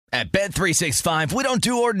At Bet365, we don't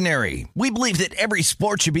do ordinary. We believe that every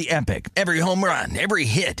sport should be epic. Every home run, every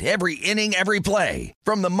hit, every inning, every play.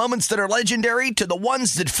 From the moments that are legendary to the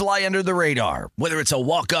ones that fly under the radar. Whether it's a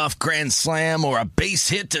walk-off grand slam or a base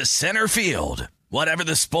hit to center field. Whatever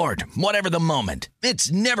the sport, whatever the moment.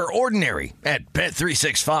 It's never ordinary at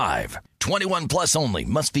Bet365. 21 plus only.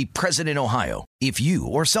 Must be present in Ohio. If you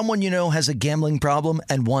or someone you know has a gambling problem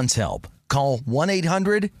and wants help, call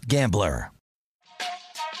 1-800-GAMBLER.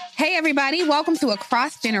 Hey, everybody. Welcome to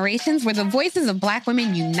Across Generations, where the voices of Black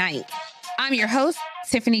women unite. I'm your host,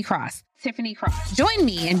 Tiffany Cross. Join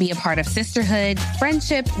me and be a part of sisterhood,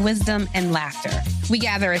 friendship, wisdom, and laughter. We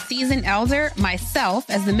gather a seasoned elder, myself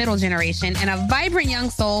as the middle generation, and a vibrant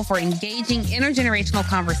young soul for engaging intergenerational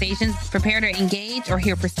conversations. Prepare to engage or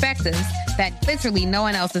hear perspectives that literally no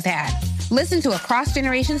one else has had. Listen to Across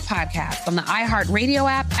Generations podcast on the iHeartRadio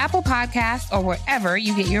app, Apple Podcasts, or wherever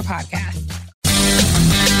you get your podcasts.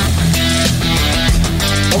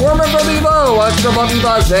 A warmer brother below, watch the Bumpy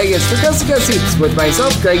Las Vegas for Coast to Coast Hoops with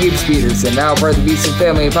myself, Greg Hoops Peterson, now part of the Beast and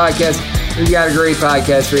Family Podcast. We got a great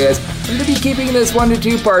podcast for you guys. We're going to be keeping this 1 to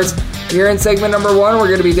 2 parts. Here in segment number 1, we're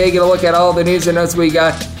going to be taking a look at all the news and notes we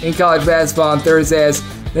got in college basketball on Thursday. As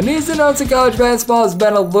the news and notes in college basketball has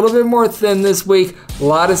been a little bit more thin this week. A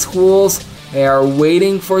lot of schools, they are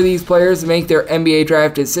waiting for these players to make their NBA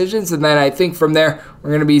draft decisions, and then I think from there, we're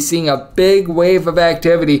going to be seeing a big wave of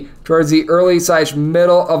activity towards the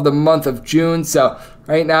early/middle of the month of June. So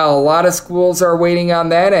right now, a lot of schools are waiting on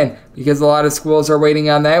that, and because a lot of schools are waiting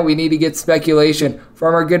on that, we need to get speculation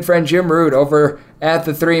from our good friend Jim Root over at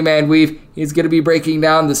the 3-Man Weave. He's going to be breaking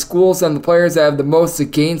down the schools and the players that have the most to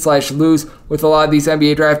gain/lose with a lot of these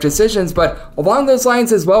NBA draft decisions. But along those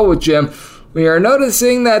lines as well with Jim, we are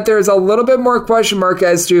noticing that there's a little bit more question mark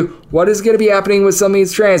as to what is going to be happening with some of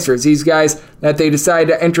these transfers. These guys that they decide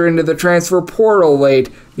to enter into the transfer portal late.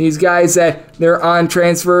 These guys that they're on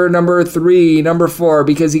transfer number 3, number 4,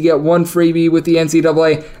 because you get one freebie with the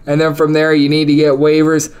NCAA, and then from there you need to get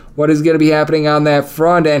waivers. What is going to be happening on that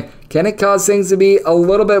front end? Can it cause things to be a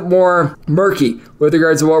little bit more murky with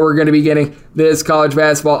regards to what we're going to be getting this college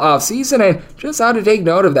basketball offseason, and just how to take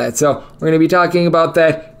note of that? So we're going to be talking about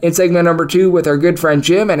that in segment number 2 with our good friend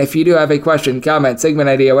Jim. And if you do have a question, comment, segment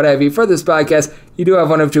idea, what have you for this podcast, you do have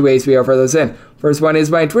one of 2 ways we offer those in. First one is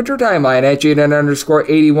my Twitter timeline at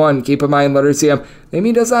Jaden_81. Keep in mind, literacy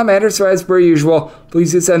name does not matter, so as per usual,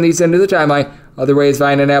 please do send these into the timeline. Other ways,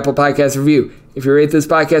 find an Apple Podcast review. If you rate this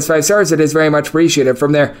podcast 5 stars, it is very much appreciated.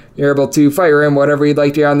 From there, you're able to fire in whatever you'd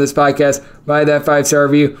like to hear on this podcast by that 5-star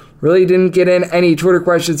review. Really didn't get in any Twitter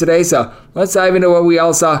questions today, so let's dive into what we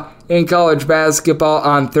all saw in college basketball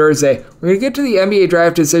on Thursday. We're going to get to the NBA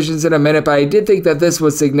draft decisions in a minute, but I did think that this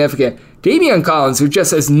was significant. Dameon Collins, who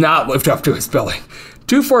just has not lived up to his billing.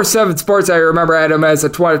 247 Sports, I remember, had him as a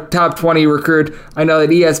top 20 recruit. I know that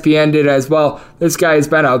ESPN did as well. This guy has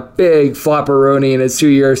been a big flopperoni in his 2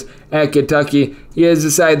 years at Kentucky. He has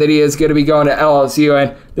decided that he is going to be going to LSU,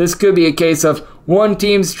 and this could be a case of one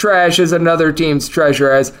team's trash is another team's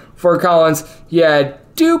treasure. As for Collins, he had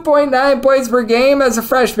 2.9 points per game as a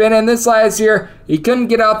freshman, and this last year, he couldn't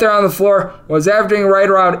get out there on the floor, was averaging right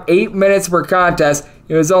around 8 minutes per contest.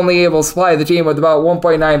 He was only able to supply the team with about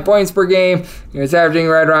 1.9 points per game. He was averaging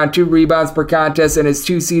right around 2 rebounds per contest in his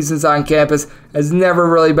 2 seasons on campus. Has never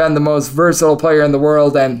really been the most versatile player in the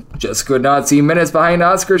world and just could not see minutes behind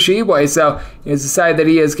Oscar Tshiebwe. So he has decided that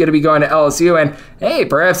he is going to be going to LSU. And hey,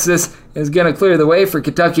 perhaps this is going to clear the way for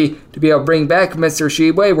Kentucky to be able to bring back Mr.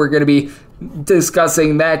 Tshiebwe. We're going to be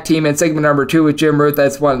discussing that team in segment number 2 with Jim Root.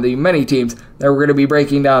 That's one of the many teams that we're going to be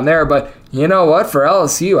breaking down there. But you know what? For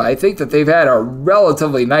LSU, I think that they've had a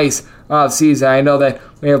relatively nice offseason. I know that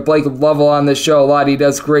we have Blake Lovell on this show a lot. He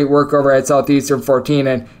does great work over at Southeastern 14,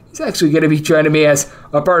 and he's actually going to be joining me as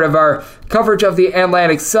a part of our coverage of the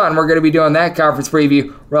Atlantic Sun. We're going to be doing that conference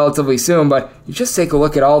preview relatively soon, but you just take a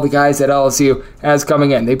look at all the guys that LSU has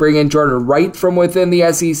coming in. They bring in Jordan Wright from within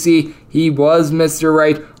the SEC. He was Mr.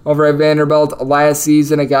 Wright over at Vanderbilt last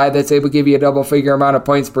season, a guy that's able to give you a double-figure amount of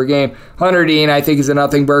points per game. Hunter Dean, I think, is a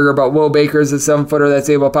nothing burger, but Will Baker is a 7-footer that's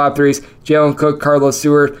able to pop threes. Jalen Cook, Carlos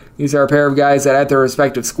Stewart, these are a pair of guys that at their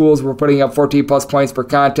respective schools were putting up 14-plus points per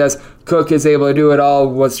contest. Cook is able to do it all,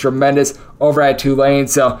 was tremendous over at Tulane,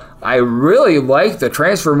 so I really like the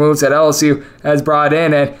transfer moves that LSU has brought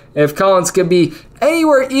in, and if Collins can be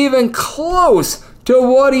anywhere even close to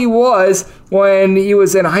what he was when he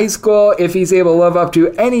was in high school, if he's able to live up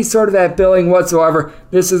to any sort of that billing whatsoever,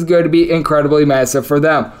 this is going to be incredibly massive for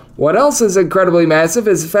them. What else is incredibly massive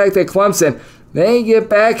is the fact that Clemson, they get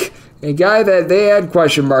back a guy that they had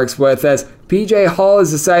question marks with, as PJ Hall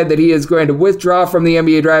has decided that he is going to withdraw from the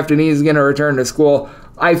NBA draft and he is going to return to school.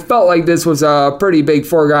 I felt like this was a pretty big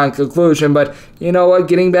foregone conclusion, but you know what?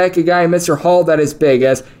 Getting back a guy, Mr. Hall, that is big,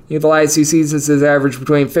 as the last 2 seasons has averaged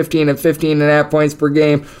between 15 and 15.5 points per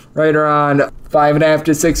game, right around 5.5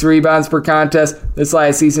 to 6 rebounds per contest. This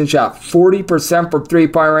last season shot 40% from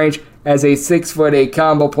 3-point range as a 6'8"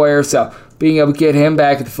 combo player, so being able to get him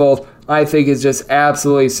back at the fold, I think is just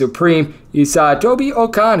absolutely supreme. You saw Toby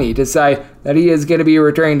Okani decide that he is going to be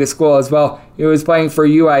returning to school as well. He was playing for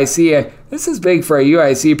UIC, and this is big for a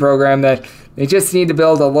UIC program that they just need to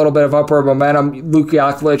build a little bit of upward momentum. Luke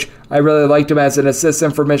Yaklich, I really liked him as an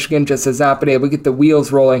assistant for Michigan, just has not been able to get the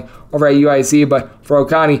wheels rolling over at UIC, but for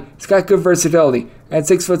Okani, he's got good versatility. At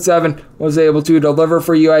 6'7", was able to deliver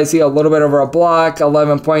for UIC a little bit over a block,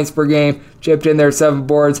 11 points per game, chipped in there 7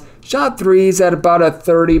 boards, shot threes at about a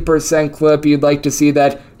 30% clip. You'd like to see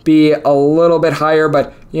that be a little bit higher,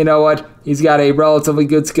 but you know what? He's got a relatively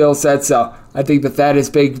good skill set, so I think that is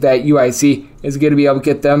big that UIC is going to be able to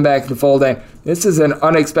get them back in the fold. And this is an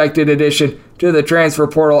unexpected addition to the transfer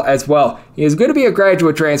portal as well. He is going to be a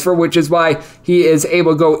graduate transfer, which is why he is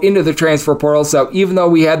able to go into the transfer portal. So even though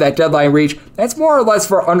we had that deadline reach, that's more or less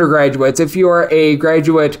for undergraduates. If you are a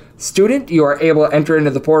graduate student, you are able to enter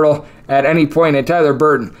into the portal at any point. And Tyler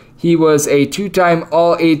Burton, he was a 2-time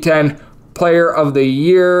All-A-10 Player of the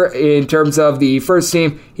Year in terms of the first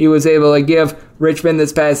team. He was able to give Richmond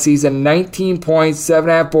this past season 19 points,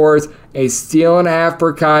 7.5 boards, a steal and a half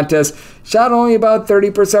per contest. Shot only about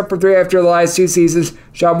 30% from 3 after the last 2 seasons.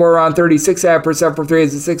 Shot more around 36.5% from 3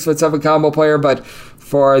 as a 6'7" combo player. But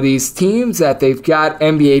for these teams that they've got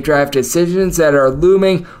NBA draft decisions that are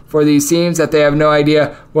looming, for these teams that they have no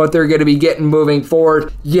idea what they're going to be getting moving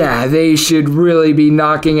forward, yeah, they should really be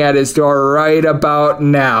knocking at his door right about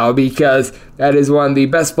now, because that is one of the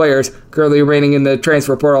best players currently remaining in the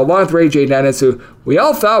transfer portal, along with Ray J. Dennis, who we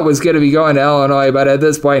all thought was going to be going to Illinois, but at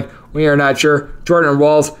this point, we are not sure. Jordan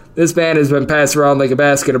Walls, this man has been passed around like a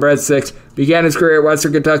basket of breadsticks. Began his career at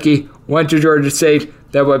Western Kentucky, went to Georgia State,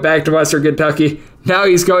 then went back to Western Kentucky. Now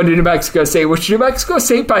he's going to New Mexico State, which New Mexico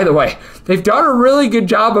State, by the way, they've done a really good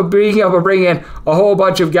job of being able to bring in a whole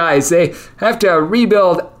bunch of guys. They have to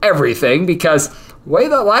rebuild everything because the way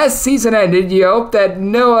the last season ended, you hope that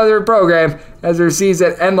no other program has their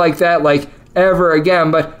season end like that, like ever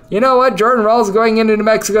again. But you know what? Jordan Rawls going into New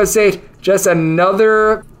Mexico State, just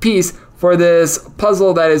another piece for this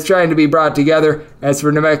puzzle that is trying to be brought together as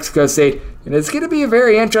for New Mexico State. And it's going to be a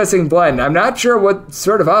very interesting blend. I'm not sure what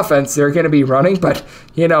sort of offense they're going to be running, but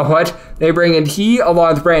you know what? They bring in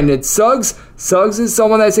along with Brandon Suggs. Suggs is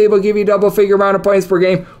someone that's able to give you double-figure amount of points per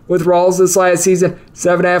game with Rawls this last season.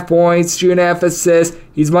 7.5 points, 2.5 assists.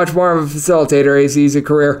 He's much more of a facilitator. He's a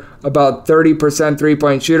career about 30%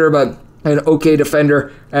 three-point shooter, but an okay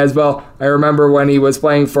defender as well. I remember when he was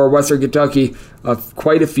playing for Western Kentucky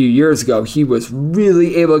quite a few years ago, he was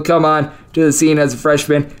really able to come on to the scene as a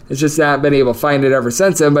freshman. Has just not been able to find it ever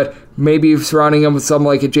since then, but maybe surrounding him with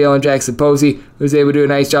someone like a Jalen Jackson Posey, who's able to do a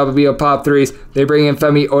nice job of being able to pop threes. They bring in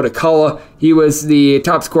Femi Odekala. He was the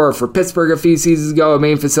top scorer for Pittsburgh a few seasons ago, a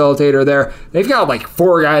main facilitator there. They've got like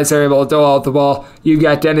 4 guys that are able to throw out the ball. You've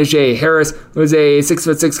got Dennis J. Harris, who's a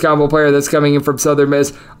 6'6" combo player that's coming in from Southern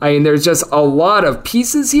Miss. I mean, there's just a lot of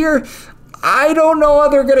pieces here. I don't know how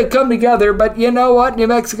they're going to come together, but you know what? New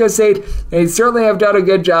Mexico State, they certainly have done a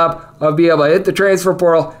good job of being able to hit the transfer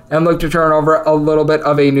portal and look to turn over a little bit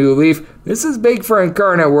of a new leaf. This is big for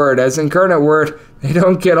Incarnate Word, as Incarnate Word, they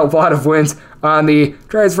don't get a lot of wins on the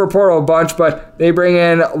transfer portal bunch, but they bring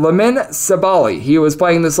in Lamin Sabali. He was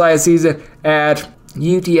playing this last season at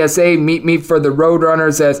UTSA. Meet for the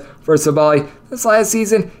Roadrunners. As for Sabali, this last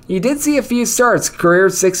season, he did see a few starts. Career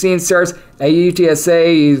 16 starts at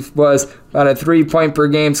UTSA. He was about a 3-point per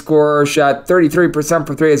game scorer, shot 33%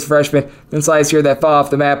 from 3 as a freshman. This last year, that fell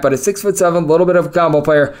off the map, but a 6'7", little bit of a combo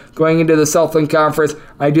player going into the Southland Conference.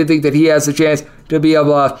 I do think that he has a chance to be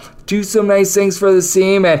able to do some nice things for this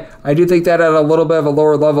team, and I do think that at a little bit of a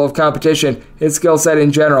lower level of competition, his skill set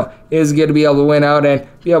in general is going to be able to win out and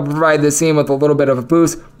be able to provide this team with a little bit of a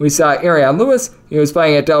boost. We saw Arion Lewis. He was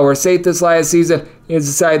playing at Delaware State this last season. He has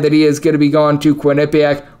decided that he is going to be going to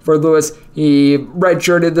Quinnipiac. For Lewis, he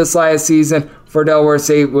redshirted this last season for Delaware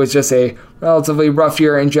State. It was just a relatively rough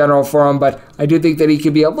year in general for him, but I do think that he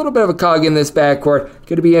could be a little bit of a cog in this backcourt.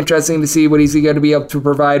 Going to be interesting to see what he's going to be able to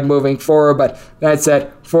provide moving forward, but that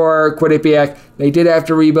said, for Quinnipiac, they did have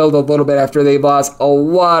to rebuild a little bit after they lost a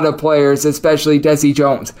lot of players, especially Desi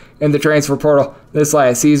Jones in the transfer portal this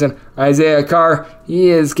last season. Isaiah Carr, he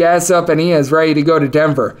is gassed up and he is ready to go to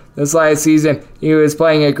Denver. This last season, he was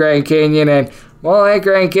playing at Grand Canyon, and well, at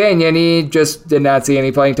Grand Canyon, he just did not see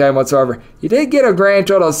any playing time whatsoever. He did get a grand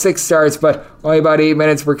total of 6 starts, but only about 8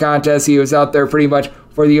 minutes per contest. He was out there pretty much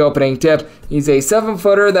for the opening tip. He's a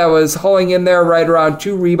 7-footer that was hauling in there right around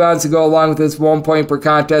 2 rebounds to go along with his 1 point per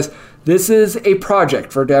contest. This is a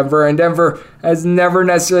project for Denver, and Denver has never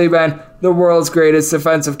necessarily been the world's greatest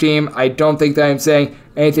defensive team. I don't think that I'm saying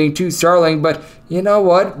anything too startling, but you know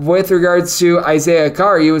what? With regards to Isaiah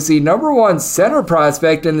Carr, he was the number 1 center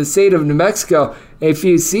prospect in the state of New Mexico a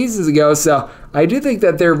few seasons ago, so I do think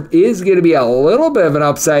that there is going to be a little bit of an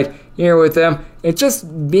upside here with him. It's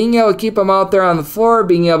just being able to keep him out there on the floor,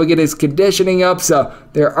 being able to get his conditioning up, so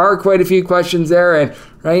there are quite a few questions there, and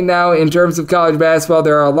right now, in terms of college basketball,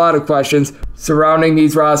 there are a lot of questions surrounding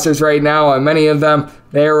these rosters right now, and many of them,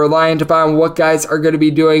 they are reliant upon what guys are going to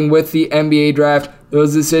be doing with the NBA draft.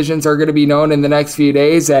 Those decisions are going to be known in the next few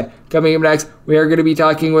days, and coming up next, we are going to be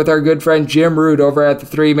talking with our good friend Jim Root over at the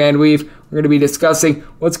 3-Man Weave. We're going to be discussing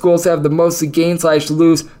what schools have the most to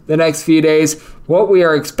gain/lose the next few days, what we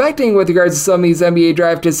are expecting with regards to some of these NBA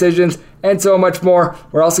draft decisions, and so much more.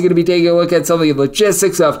 We're also going to be taking a look at some of the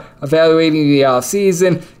logistics of evaluating the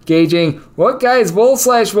offseason, gauging what guys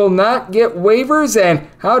will/will not get waivers, and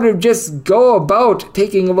how to just go about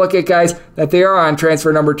taking a look at guys that they are on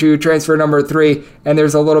transfer number 2, transfer number 3, and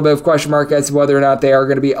there's a little bit of question mark as to whether or not they are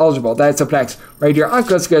going to be eligible. That's up next, right here on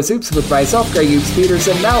Coast to Coast Hoops with myself, Greg Hoops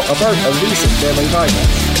Peterson, now a part of Leeson Family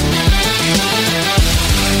Podcast.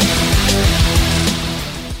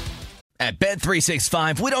 At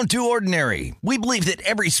Bet365, we don't do ordinary. We believe that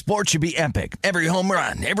every sport should be epic. Every home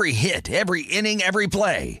run, every hit, every inning, every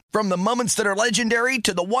play. From the moments that are legendary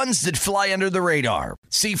to the ones that fly under the radar.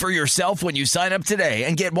 See for yourself when you sign up today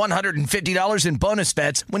and get $150 in bonus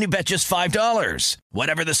bets when you bet just $5.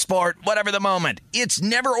 Whatever the sport, whatever the moment, it's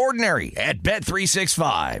never ordinary at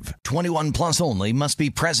Bet365. 21 plus only. Must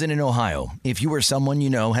be present in Ohio. If you or someone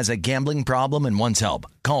you know has a gambling problem and wants help,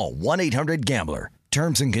 call 1-800-GAMBLER.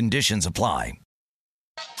 Terms and conditions apply.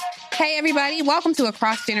 Hey, everybody. Welcome to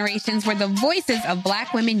Across Generations, where the voices of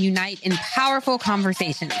Black women unite in powerful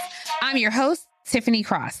conversations. I'm your host, Tiffany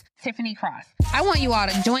Cross. I want you all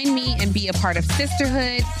to join me and be a part of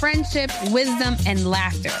sisterhood, friendship, wisdom, and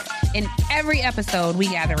laughter. In every episode, we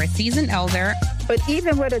gather a seasoned elder. But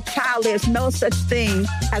even with a child, there's no such thing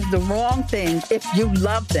as the wrong thing if you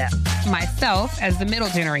love them. Myself as the middle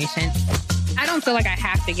generation. I don't feel like I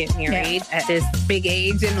have to get married at this big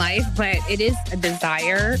age in life, but it is a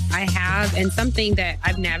desire I have and something that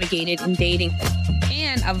I've navigated in dating.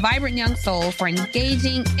 And a vibrant young soul for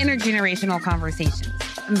engaging intergenerational conversations.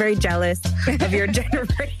 I'm very jealous of your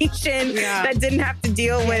generation that didn't have to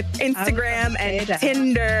deal with Instagram and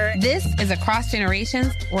Tinder. This is Across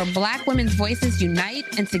Generations, where Black women's voices unite,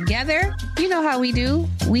 and together, you know how we do,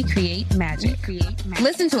 we create magic.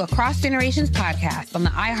 Listen to Across Generations podcast on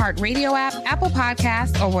the iHeartRadio app, Apple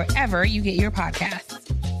Podcasts, or wherever you get your podcasts.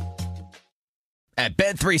 At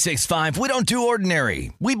Bet365, we don't do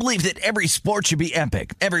ordinary. We believe that every sport should be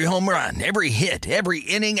epic. Every home run, every hit, every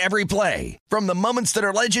inning, every play. From the moments that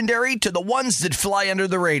are legendary to the ones that fly under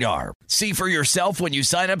the radar. See for yourself when you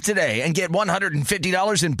sign up today and get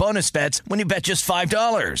 $150 in bonus bets when you bet just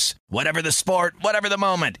 $5. Whatever the sport, whatever the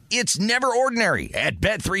moment, it's never ordinary at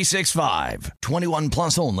Bet365. 21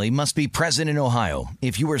 plus only. Must be present in Ohio.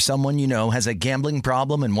 If you or someone you know has a gambling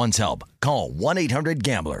problem and wants help, call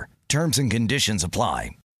 1-800-GAMBLER. Terms and conditions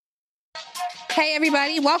apply. Hey,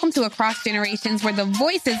 everybody. Welcome to Across Generations, where the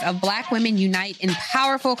voices of Black women unite in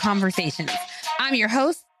powerful conversations. I'm your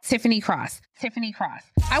host, Tiffany Cross.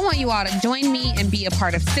 I want you all to join me and be a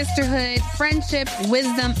part of sisterhood, friendship,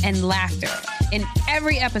 wisdom, and laughter. In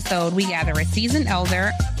every episode, we gather a seasoned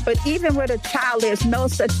elder. But even with a child, there's no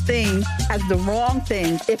such thing as the wrong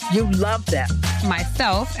thing if you love them.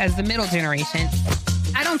 Myself as the middle generation.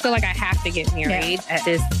 I don't feel like I have to get married at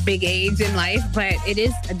this big age in life, but it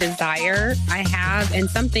is a desire I have and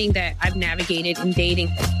something that I've navigated in dating.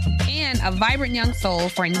 And a vibrant young soul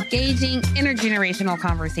for engaging intergenerational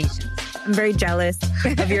conversations. I'm very jealous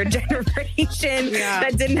of your generation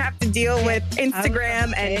that didn't have to deal with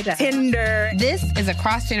Instagram and Tinder. This is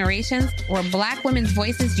Across Generations, where Black women's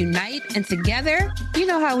voices unite, and together, you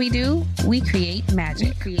know how we do, we create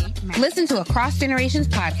magic. Listen to Across Generations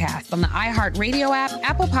podcast on the iHeartRadio app,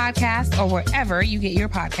 Apple Podcasts, or wherever you get your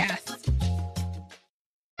podcasts.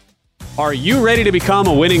 Are you ready to become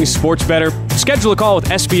a winning sports bettor? Schedule a call with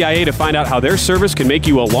SBIA to find out how their service can make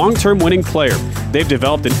you a long-term winning player. They've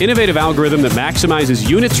developed an innovative algorithm that maximizes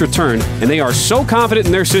units returned, and they are so confident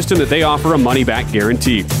in their system that they offer a money-back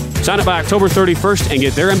guarantee. Sign up by October 31st and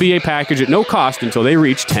get their MBA package at no cost until they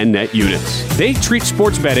reach 10 net units. They treat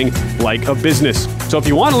sports betting like a business. So if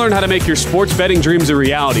you want to learn how to make your sports betting dreams a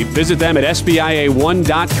reality, visit them at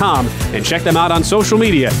SBIA1.com and check them out on social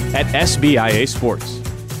media at SBIA Sports.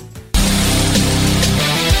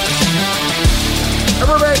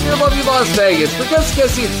 we're back here in lovely Las Vegas for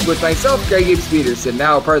Discuss Seats with myself, Greg Gibbs Peterson,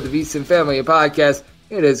 now a part of the VSiN Family Podcast.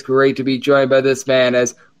 It is great to be joined by this man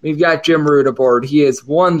as we've got Jim Root aboard. He is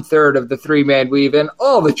 1/3 of the three-man weave, and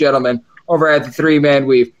all the gentlemen over at the three-man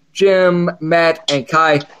weave, Jim, Matt, and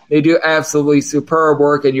Kai, they do absolutely superb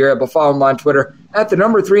work, and you're able to follow them on Twitter at the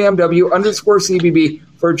number 3MW_CBB.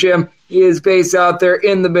 For Jim, he is based out there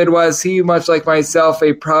in the Midwest. He, much like myself,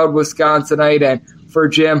 a proud Wisconsinite, and for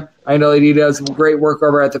Jim, I know that he does great work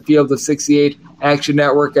over at the Field of 68 Action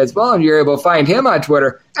Network as well, and you're able to find him on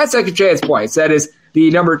Twitter at Second Chance Points. That is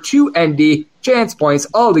the number 2ND Chance Points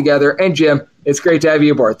all together. And Jim, it's great to have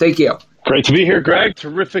you aboard. Thank you. Great to be here, Greg.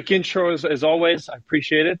 Terrific intro as always. I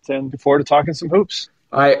appreciate it, and look forward to talking some hoops.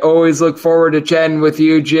 I always look forward to chatting with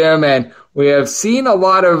you, Jim, and we have seen a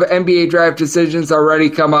lot of NBA draft decisions already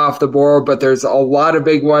come off the board, but there's a lot of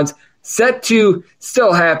big ones set to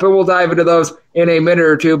still happen. We'll dive into those in a minute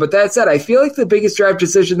or two. But that said, I feel like the biggest draft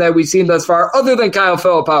decision that we've seen thus far, other than Kyle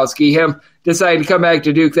Filipowski, him deciding to come back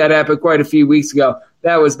to Duke, that happened quite a few weeks ago.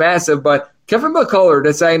 That was massive. But Kevin McCullar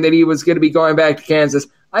deciding that he was going to be going back to Kansas,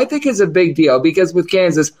 I think is a big deal because with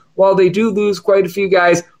Kansas, while they do lose quite a few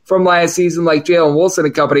guys from last season like Jalen Wilson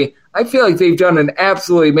and company, I feel like they've done an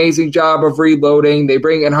absolutely amazing job of reloading. They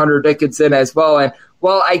bring in Hunter Dickinson as well. And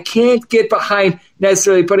while I can't get behind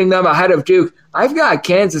necessarily putting them ahead of Duke, I've got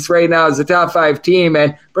Kansas right now as a top 5 team,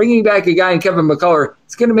 and bringing back a guy in Kevin McCullar,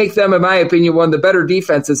 it's going to make them, in my opinion, one of the better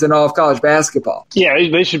defenses in all of college basketball. Yeah,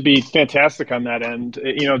 they should be fantastic on that end.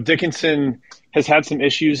 You know, Dickinson has had some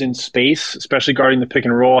issues in space, especially guarding the pick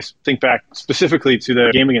and roll. Think back specifically to the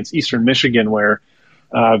game against Eastern Michigan where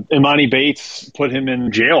Imani Bates put him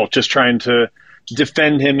in jail just trying to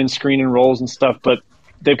defend him in screen and rolls and stuff. But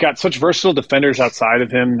they've got such versatile defenders outside of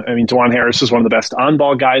him. I mean, DeJuan Harris is one of the best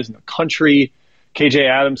on-ball guys in the country. KJ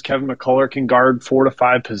Adams, Kevin McCullar can guard 4 to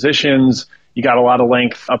 5 positions. You got a lot of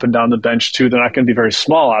length up and down the bench, too. They're not going to be very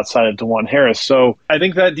small outside of DeJuan Harris. So I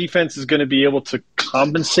think that defense is going to be able to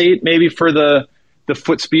compensate maybe for the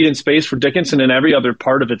foot speed and space for Dickinson, and every other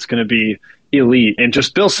part of it's going to be elite. And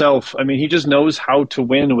just Bill Self, I mean, he just knows how to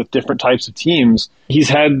win with different types of teams. He's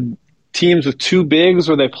had teams with 2 bigs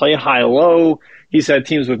where they play high-low. He's had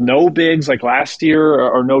teams with no bigs like last year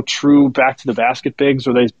or no true back-to-the-basket bigs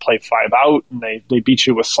where they play 5 out and they beat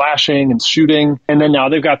you with slashing and shooting. And then now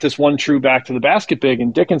they've got this one true back-to-the-basket big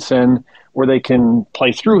in Dickinson where they can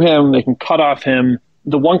play through him, they can cut off him.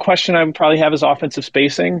 The one question I would probably have is offensive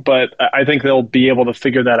spacing, but I think they'll be able to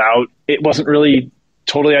figure that out. It wasn't really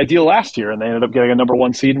totally ideal last year, and they ended up getting a number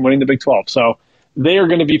 1 seed and winning the Big 12. So they are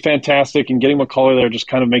going to be fantastic, and getting McCullar there just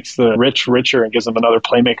kind of makes the rich richer and gives them another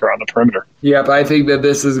playmaker on the perimeter. Yep, I think that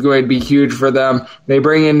this is going to be huge for them. They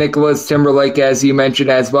bring in Nicholas Timberlake, as you mentioned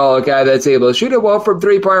as well, a guy that's able to shoot it well from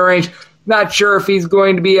three-point range. Not sure if he's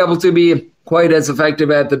going to be able to be quite as effective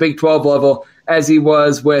at the Big 12 level as he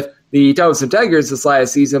was with the Towson Tigers this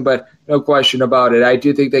last season, but no question about it. I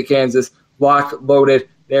do think that Kansas, lock-loaded,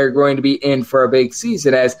 they're going to be in for a big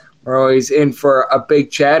season, as we're always in for a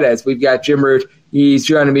big chat, as we've got Jim Root. He's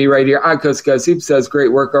joining me right here on Coast to Coast Hoops, does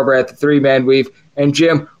great work over at the three-man weave. And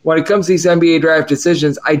Jim, when it comes to these NBA draft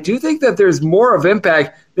decisions, I do think that there's more of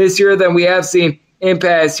impact this year than we have seen in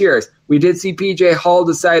past years. We did see P.J. Hall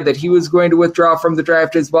decide that he was going to withdraw from the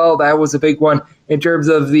draft as well. That was a big one in terms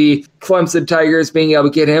of the Clemson Tigers being able to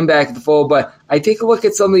get him back in the fold. But I take a look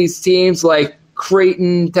at some of these teams like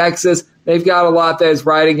Creighton, Texas. They've got a lot that is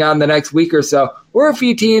riding on the next week or so. Or a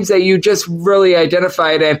few teams that you just really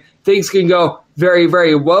identified, and things can go very,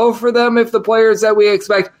 very well for them if the players that we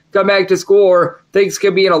expect come back to school, or things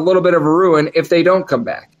can be in a little bit of a ruin if they don't come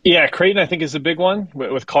back. Yeah, Creighton, I think, is a big one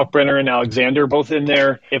with Kalkbrenner and Alexander both in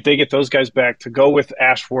there. If they get those guys back to go with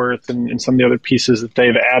Ashworth and some of the other pieces that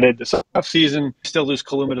they've added this offseason, still lose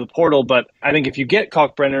Kaluma to the portal. But I think if you get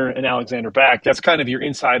Kalkbrenner and Alexander back, that's kind of your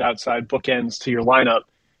inside-outside bookends to your lineup.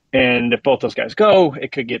 And if both those guys go,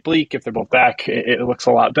 it could get bleak. If they're both back, it looks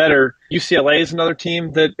a lot better. UCLA is another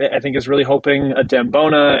team that I think is really hoping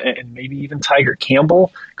Dembona and maybe even Tiger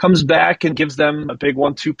Campbell comes back and gives them a big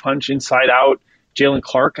 1-2 punch inside out. Jalen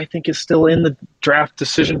Clark, I think, is still in the draft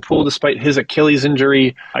decision pool despite his Achilles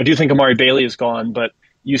injury. I do think Amari Bailey is gone, but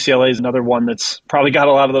UCLA is another one that's probably got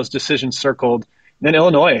a lot of those decisions circled. And then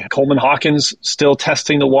Illinois, Coleman Hawkins still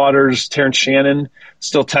testing the waters. Terrence Shannon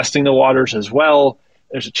still testing the waters as well.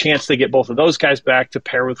 There's a chance they get both of those guys back to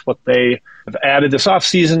pair with what they have added this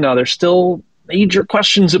offseason. Now, there's still major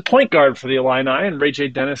questions at point guard for the Illini, and Ray J.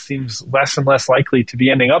 Dennis seems less and less likely to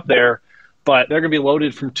be ending up there. But they're going to be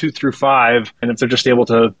loaded from 2 through 5, and if they're just able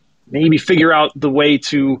to maybe figure out the way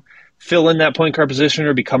to fill in that point guard position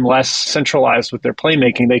or become less centralized with their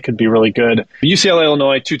playmaking, they could be really good. UCLA,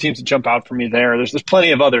 Illinois, two teams that jump out for me there. There's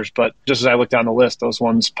plenty of others, but just as I look down the list, those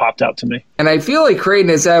ones popped out to me. And I feel like Creighton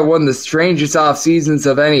has had one of the strangest off seasons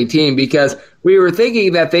of any team, because we were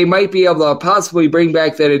thinking that they might be able to possibly bring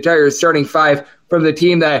back that entire starting five from the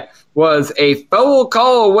team that was a foul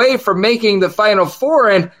call away from making the Final Four.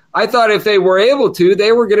 And I thought if they were able to,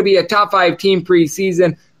 they were going to be a top 5 team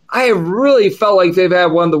preseason. I have really felt like they've had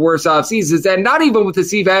one of the worst off seasons, and not even with the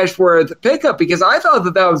Steve Ashworth pickup, because I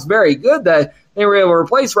thought that was very good that they were able to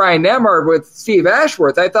replace Ryan Nembhard with Steve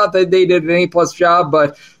Ashworth. I thought that they did an A-plus job,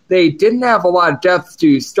 but they didn't have a lot of depth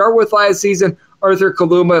to start with last season. Arthur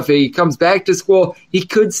Kaluma, if he comes back to school, he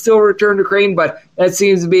could still return to Creighton, but that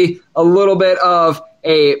seems to be a little bit of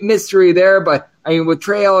a mystery there. But I mean, with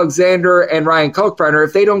Trey Alexander and Ryan Kalkbrenner,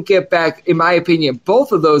 if they don't get back, in my opinion,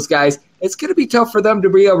 both of those guys, it's going to be tough for them to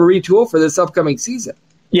be able to retool for this upcoming season.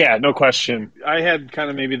 Yeah, no question. I had kind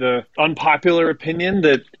of maybe the unpopular opinion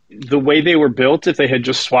that the way they were built, if they had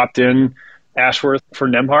just swapped in Ashworth for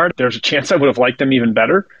Nembhard, there's a chance I would have liked them even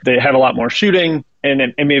better. They have a lot more shooting,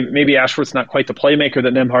 and maybe Ashworth's not quite the playmaker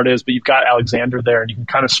that Nembhard is, but you've got Alexander there, and you can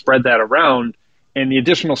kind of spread that around. And the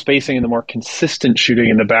additional spacing and the more consistent shooting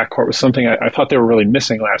in the backcourt was something I thought they were really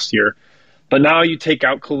missing last year. But now you take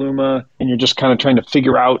out Kaluma, and you're just kind of trying to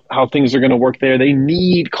figure out how things are going to work there. They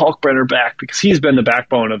need Kalkbrenner back because he's been the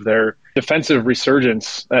backbone of their defensive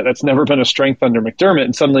resurgence. That's never been a strength under McDermott,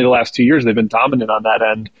 and suddenly the last 2 years they've been dominant on that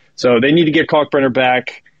end. So they need to get Kalkbrenner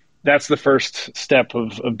back. That's the first step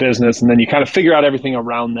of business, and then you kind of figure out everything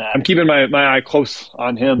around that. I'm keeping my eye close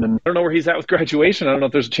on him, and I don't know where he's at with graduation. I don't know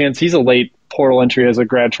if there's a chance he's a late portal entry as a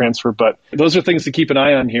grad transfer, but those are things to keep an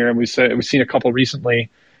eye on here, and we've seen a couple recently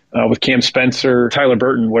with Cam Spencer, Tyler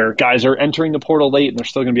Burton, where guys are entering the portal late and they're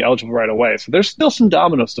still going to be eligible right away. So there's still some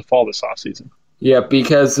dominoes to fall this offseason. Yeah,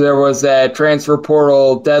 because there was that transfer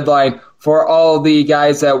portal deadline for all the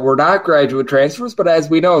guys that were not graduate transfers. But as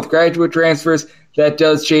we know, with graduate transfers, that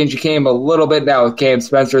does change the game a little bit. Now with Cam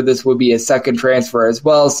Spencer, this would be a second transfer as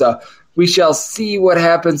well. So we shall see what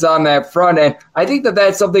happens on that front. And I think that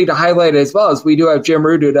that's something to highlight as well, as we do have Jim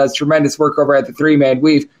Rude, who does tremendous work over at the 3-Man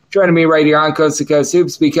Weave, joining me right here on Coast to Coast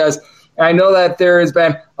Hoops, because I know that there has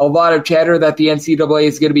been a lot of chatter that the NCAA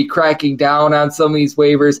is going to be cracking down on some of these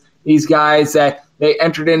waivers. These guys that they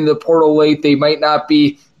entered into the portal late, they might not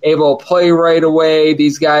be able to play right away.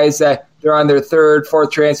 These guys that they're on their third,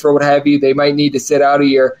 fourth transfer, what have you, they might need to sit out a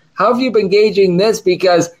year. How have you been gauging this?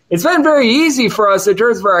 Because it's been very easy for us in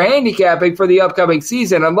terms of our handicapping for the upcoming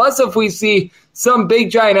season, unless if we see some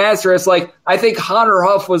big giant asterisk. Like I think Hunter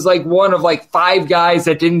Huff was like one of like 5 guys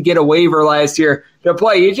that didn't get a waiver last year to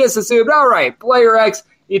play. You just assumed, all right, player X,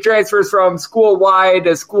 he transfers from school Y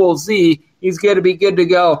to school Z, he's going to be good to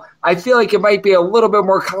go. I feel like it might be a little bit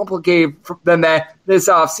more complicated than that this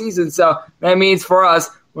offseason. So that means for us,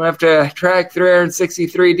 we'll have to track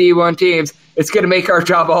 363 D1 teams. It's going to make our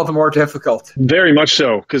job all the more difficult. Very much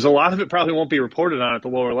so, because a lot of it probably won't be reported on at the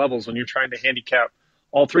lower levels when you're trying to handicap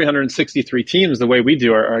all 363 teams the way we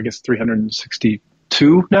do, or I guess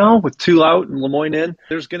 362 now with 2 out and Lemoyne in.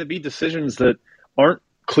 There's going to be decisions that aren't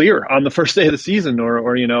clear on the first day of the season,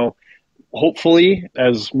 or you know, hopefully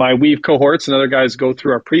as my Weave cohorts and other guys go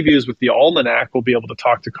through our previews with the Almanac, we'll be able to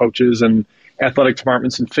talk to coaches and athletic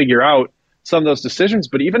departments and figure out some of those decisions.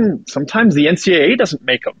 But even sometimes the NCAA doesn't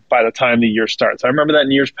make them by the time the year starts. I remember that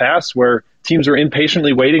in years past where teams were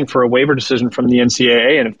impatiently waiting for a waiver decision from the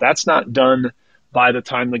NCAA, and if that's not done by the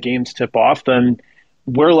time the games tip off, then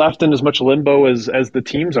we're left in as much limbo as the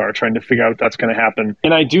teams are trying to figure out if that's going to happen.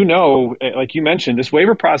 And I do know, like you mentioned, this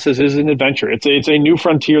waiver process is an adventure. It's a new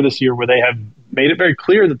frontier this year where they have made it very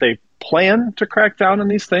clear that they plan to crack down on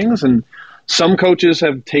these things. And some coaches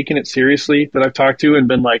have taken it seriously that I've talked to and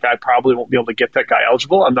been like, I probably won't be able to get that guy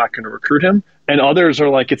eligible. I'm not going to recruit him. And others are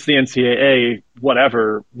like, it's the NCAA,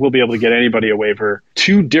 whatever, we'll be able to get anybody a waiver.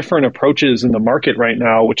 2 different approaches in the market right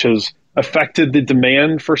now, which has affected the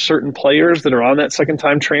demand for certain players that are on that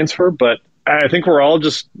second-time transfer. But I think we're all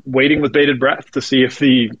just waiting with bated breath to see if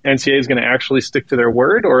the NCAA is going to actually stick to their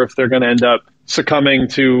word or if they're going to end up succumbing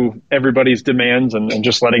to everybody's demands and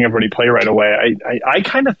just letting everybody play right away. I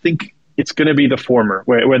kind of think it's going to be the former,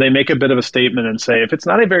 where they make a bit of a statement and say, if it's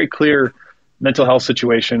not a very clear mental health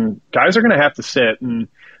situation, guys are going to have to sit, and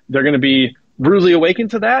they're going to be rudely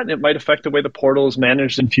awakened to that, and it might affect the way the portal is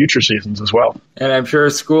managed in future seasons as well. And I'm sure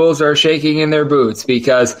schools are shaking in their boots,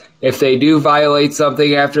 because if they do violate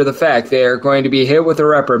something after the fact, they are going to be hit with a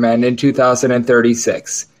reprimand in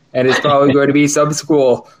 2036. And it's probably going to be some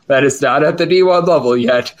school that is not at the D1 level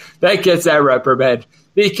yet that gets that reprimand.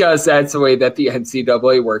 because that's the way that the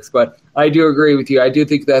NCAA works. But I do agree with you. I do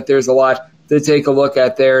think that there's a lot to take a look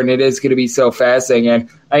at there, and it is going to be so fascinating. And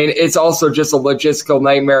I mean, it's also just a logistical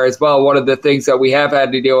nightmare as well. One of the things that we have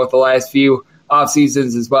had to deal with the last few off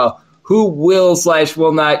seasons as well. Who will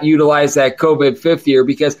not utilize that COVID fifth year?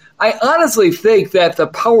 Because I honestly think that the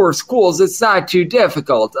power schools, it's not too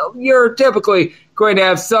difficult. You're typically going to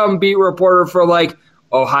have some beat reporter for like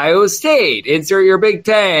Ohio State, insert your Big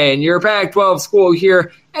Ten, your Pac-12 school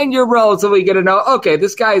here, and you're relatively going to know, okay,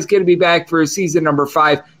 this guy is going to be back for season number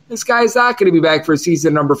 5. This guy's not going to be back for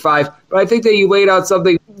season number 5. But I think that you laid out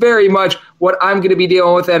something very much what I'm going to be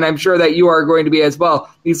dealing with, and I'm sure that you are going to be as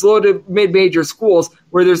well. These low to mid-major schools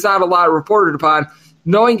where there's not a lot reported upon,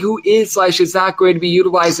 knowing who is not going to be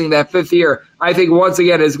utilizing that fifth year, I think once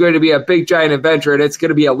again is going to be a big giant adventure, and it's going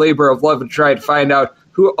to be a labor of love to try to find out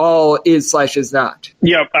who all is not.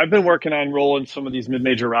 Yeah, I've been working on rolling some of these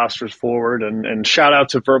mid-major rosters forward, and shout out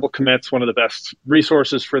to Verbal Commits, one of the best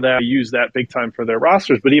resources for that. Use that big time for their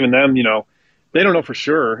rosters, but even them, they don't know for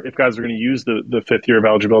sure if guys are going to use the fifth year of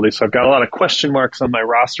eligibility. So I've got a lot of question marks on my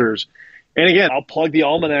rosters. And again, I'll plug the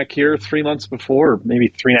almanac here 3 months before, maybe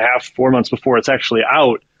 3.5, 4 months before it's actually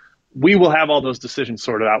out. We will have all those decisions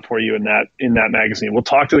sorted out for you in that magazine. We'll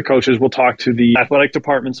talk to the coaches. We'll talk to the athletic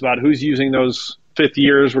departments about who's using those fifth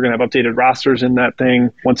years. We're going to have updated rosters in that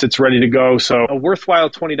thing once it's ready to go. So a worthwhile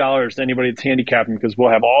 $20 to anybody that's handicapping, because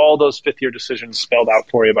we'll have all those fifth year decisions spelled out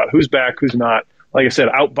for you about who's back, who's not. Like I said,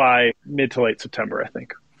 out by mid to late September, I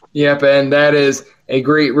think. Yep, and that is a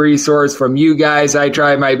great resource from you guys. I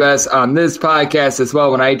try my best on this podcast as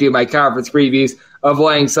well when I do my conference previews of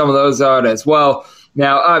laying some of those out as well.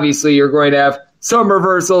 Now, obviously, you're going to have some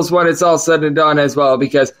reversals when it's all said and done as well,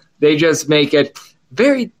 because they just make it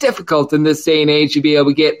very difficult in this day and age to be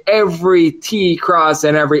able to get every T crossed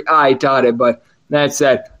and every I dotted. But that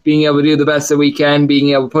said, being able to do the best that we can, being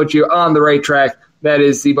able to put you on the right track, that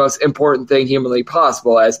is the most important thing humanly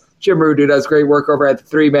possible. As Jim Root, who does great work over at the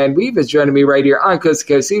 3-Man Weave, is joining me right here on Coast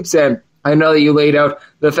to Coast Hoops. And I know that you laid out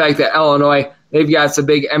the fact that Illinois, they've got some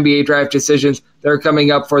big NBA draft decisions that are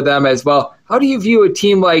coming up for them as well. How do you view a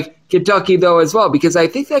team like Kentucky, though, as well? Because I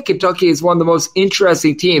think that Kentucky is one of the most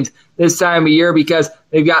interesting teams this time of year, because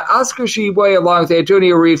they've got Oscar Tshiebwe along with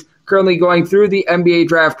Antonio Reeves currently going through the NBA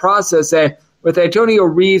draft process. And with Antonio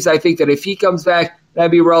Reeves, I think that if he comes back,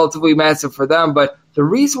 that'd be relatively massive for them. But the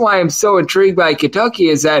reason why I'm so intrigued by Kentucky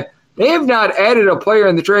is that they have not added a player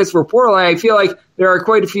in the transfer portal, and I feel like there are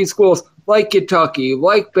quite a few schools like Kentucky,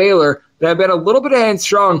 like Baylor, that have been a little bit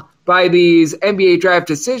hamstrung by these NBA draft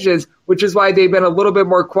decisions, which is why they've been a little bit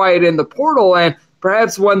more quiet in the portal. And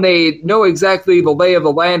perhaps when they know exactly the lay of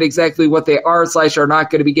the land, exactly what they are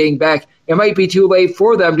not going to be getting back, it might be too late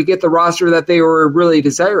for them to get the roster that they were really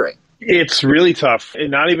desiring. It's really tough. And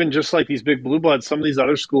not even just like these big blue bloods. Some of these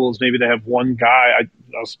other schools, maybe they have one guy.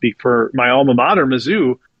 I'll speak for my alma mater,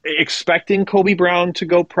 Mizzou, expecting Kobe Brown to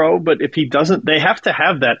go pro. But if he doesn't, they have to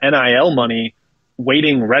have that NIL money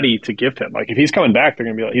waiting ready to give him. Like if he's coming back, they're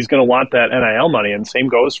going to be like, he's going to want that NIL money. And same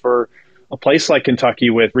goes for a place like Kentucky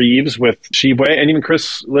with Reeves, with Tshiebwe, and even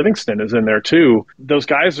Chris Livingston is in there too. Those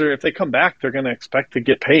guys are, if they come back, they're going to expect to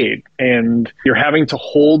get paid. And you're having to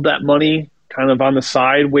hold that money kind of on the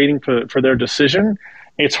side waiting for their decision.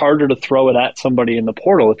 It's harder to throw it at somebody in the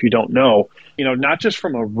portal if you don't know. Not just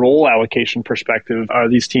from a role allocation perspective are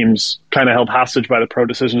these teams kind of held hostage by the pro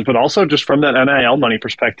decisions, but also just from that NIL money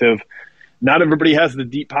perspective. Not everybody has the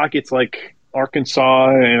deep pockets like Arkansas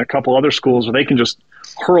and a couple other schools where they can just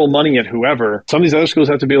hurl money at whoever. Some of these other schools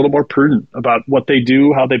have to be a little more prudent about what they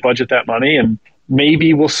do, how they budget that money, and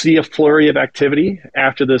maybe we'll see a flurry of activity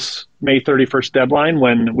after this May 31st deadline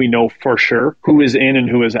when we know for sure who is in and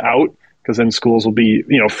who is out, because then schools will be,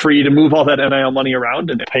 free to move all that NIL money around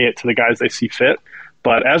and pay it to the guys they see fit.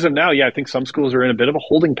 But as of now, I think some schools are in a bit of a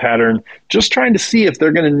holding pattern, just trying to see if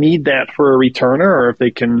they're going to need that for a returner or if they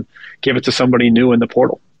can give it to somebody new in the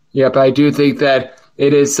portal. Yep, I do think that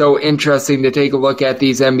it is so interesting to take a look at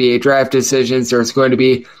these NBA draft decisions. There's going to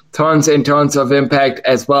be tons and tons of impact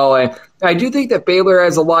as well. And I do think that Baylor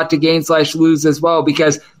has a lot to gain / lose as well,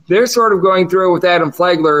 because they're sort of going through with Adam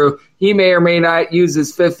Flagler, who he may or may not use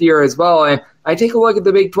his fifth year as well. And I take a look at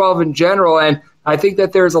the Big 12 in general, and I think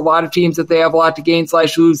that there's a lot of teams that they have a lot to gain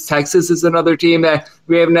 / lose. Texas is another team that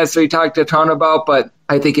we haven't necessarily talked a ton about, but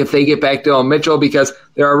I think if they get back Dylan Mitchell, because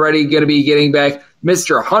they're already going to be getting back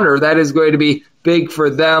Mr. Hunter, that is going to be big for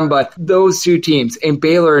them. But those two teams in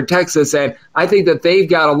Baylor and Texas, and I think that they've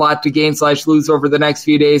got a lot to gain / lose over the next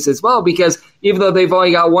few days as well, because even though they've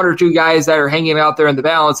only got one or two guys that are hanging out there in the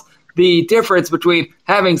balance, the difference between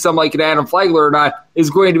having someone like an Adam Flagler or not is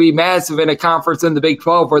going to be massive in a conference in the Big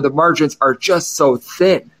 12 where the margins are just so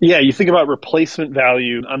thin. Yeah, you think about replacement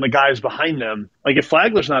value on the guys behind them. Like if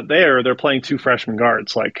Flagler's not there, they're playing 2 freshman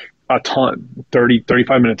guards, like a ton, 30,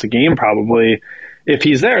 35 minutes a game probably. If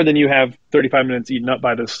he's there, then you have 35 minutes eaten up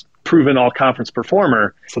by this proven all-conference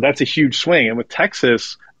performer. So that's a huge swing. And with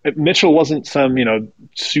Texas, Mitchell wasn't some,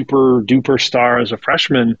 super duper star as a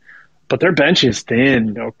freshman, but their bench is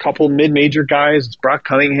thin. A couple mid-major guys, it's Brock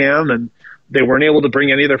Cunningham, and they weren't able to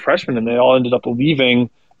bring any of their freshmen, and they all ended up leaving,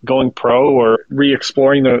 going pro, or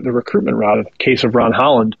re-exploring the recruitment route in the case of Ron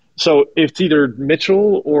Holland. So if it's either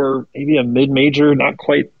Mitchell or maybe a mid-major, not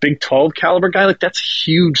quite Big 12 caliber guy, like that's a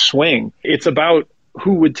huge swing. It's about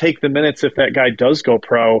who would take the minutes if that guy does go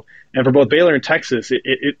pro. And for both Baylor and Texas,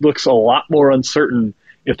 it looks a lot more uncertain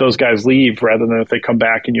if those guys leave rather than if they come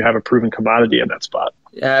back and you have a proven commodity in that spot.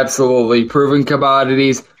 Absolutely. Proven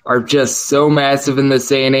commodities are just so massive in this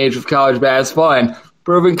day and age of college basketball, and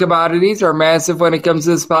proven commodities are massive when it comes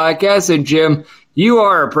to this podcast. And Jim, you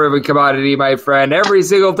are a proven commodity, my friend. Every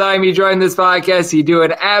single time you join this podcast, you do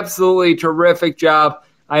an absolutely terrific job.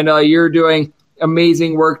 I know you're doing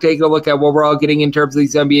amazing work taking a look at what we're all getting in terms of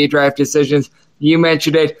these NBA draft decisions. You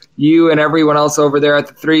mentioned it. You and everyone else over there at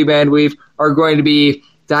the 3-Man Weave are going to be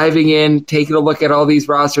diving in, taking a look at all these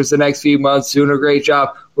rosters the next few months, doing a great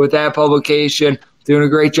job with that publication, doing a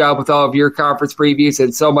great job with all of your conference previews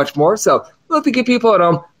and so much more. So let the good people at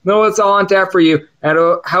home know what's all on tap for you and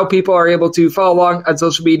how people are able to follow along on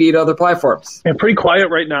social media and other platforms. And pretty quiet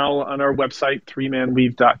right now on our website,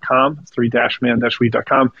 3manweave.com,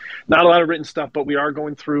 3-man-weave.com. Not a lot of written stuff, but we are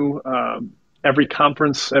going through every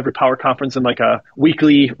conference, every power conference in like a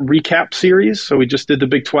weekly recap series. So we just did the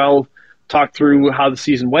Big 12, talked through how the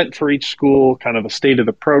season went for each school, kind of a state of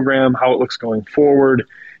the program, how it looks going forward.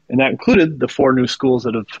 And that included the 4 new schools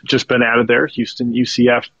that have just been added there, Houston,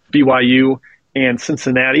 UCF, BYU, and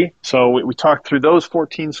Cincinnati. So we talked through those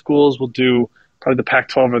 14 schools. We'll do probably the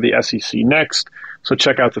Pac-12 or the SEC next. So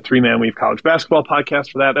check out the 3-Man Weave College Basketball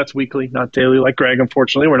podcast for that. That's weekly, not daily like Greg,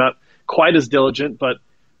 unfortunately. We're not quite as diligent, but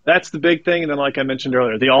that's the big thing. And then like I mentioned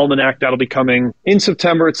earlier, the Almanac, that'll be coming in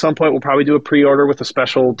September at some point. We'll probably do a pre-order with a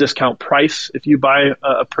special discount price if you buy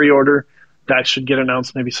a pre-order. That should get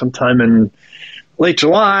announced maybe sometime in late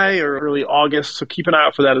July or early August. So keep an eye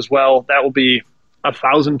out for that as well. That will be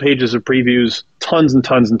 1,000 pages of previews, tons and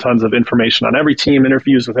tons and tons of information on every team,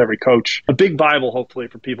 interviews with every coach. A big Bible, hopefully,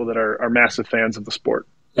 for people that are massive fans of the sport.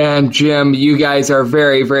 And Jim, you guys are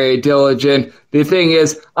very, very diligent. The thing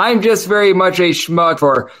is, I'm just very much a schmuck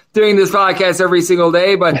for doing this podcast every single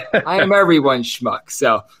day, but I am everyone's schmuck.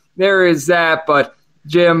 So there is that. But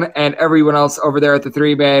Jim and everyone else over there at the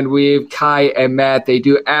 3-Man Weave, Kai and Matt, they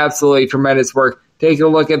do absolutely tremendous work taking a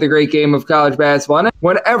look at the great game of college basketball. And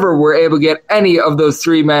whenever we're able to get any of those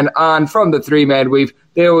 3 men on from the 3-Man Weave,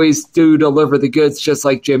 they always do deliver the goods just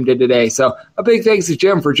like Jim did today. So a big thanks to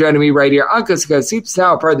Jim for joining me right here on Coast to Coast Hoops,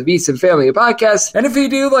 now part of the VSiN family of podcasts. And if you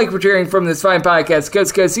do like what you're hearing from this fine podcast,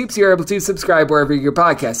 Coast to Coast Hoops, you're able to subscribe wherever you get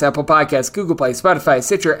podcasts, Apple Podcasts, Google Play, Spotify,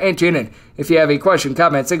 Stitcher, and TuneIn. If you have a question,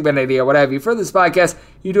 comment, segment idea, what have you for this podcast,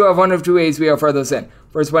 you do have one of 2 ways we offer those in.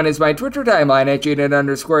 First one is my Twitter timeline at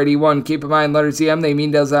Jaden_81. Keep in mind, letters EM, they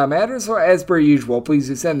mean does not matter, so as per usual, please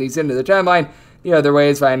do send these into the timeline. The other way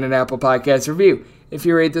is find an Apple Podcast review. If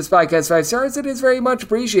you rate this podcast 5 stars, it is very much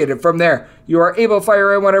appreciated. From there, you are able to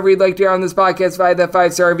fire in whatever you'd like to hear on this podcast via that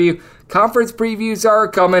 5-star review. Conference previews are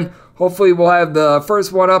coming. Hopefully, we'll have the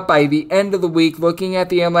first one up by the end of the week. Looking at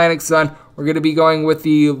the Atlantic Sun, we're going to be going with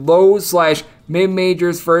the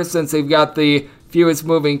low/mid-majors first, since they've got the fewest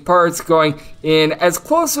moving parts, going in as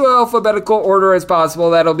close to alphabetical order as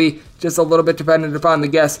possible. That'll be just a little bit dependent upon the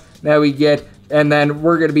guests that we get. And then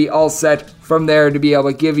we're going to be all set from there to be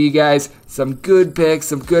able to give you guys some good picks,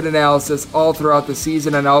 some good analysis all throughout the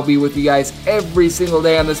season. And I'll be with you guys every single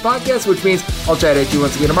day on this podcast, which means I'll chat at you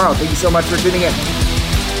once again tomorrow. Thank you so much for tuning in.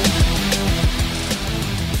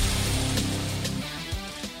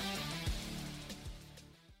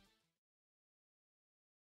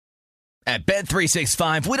 At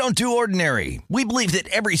Bet365, we don't do ordinary. We believe that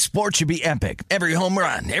every sport should be epic. Every home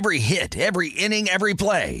run, every hit, every inning, every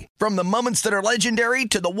play. From the moments that are legendary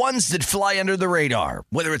to the ones that fly under the radar.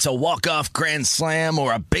 Whether it's a walk-off grand slam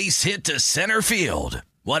or a base hit to center field.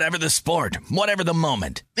 Whatever the sport, whatever the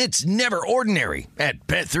moment. It's never ordinary at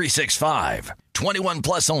Bet365. 21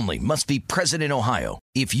 plus only. Must be present in Ohio.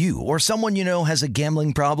 If you or someone you know has a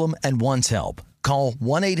gambling problem and wants help, call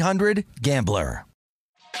 1-800-GAMBLER.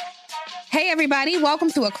 Hey everybody, welcome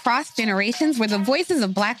to Across Generations, where the voices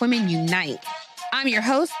of Black women unite. I'm your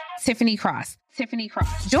host, Tiffany Cross. Tiffany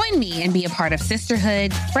Cross. Join me and be a part of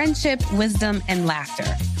sisterhood, friendship, wisdom, and laughter.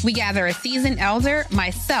 We gather a seasoned elder,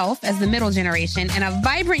 myself as the middle generation, and a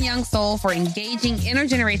vibrant young soul for engaging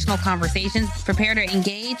intergenerational conversations. Prepare to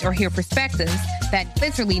engage or hear perspectives that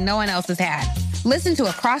literally no one else has had. Listen to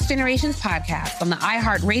Across Generations podcast on the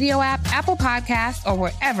iHeartRadio app, Apple Podcasts, or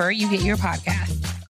wherever you get your podcasts.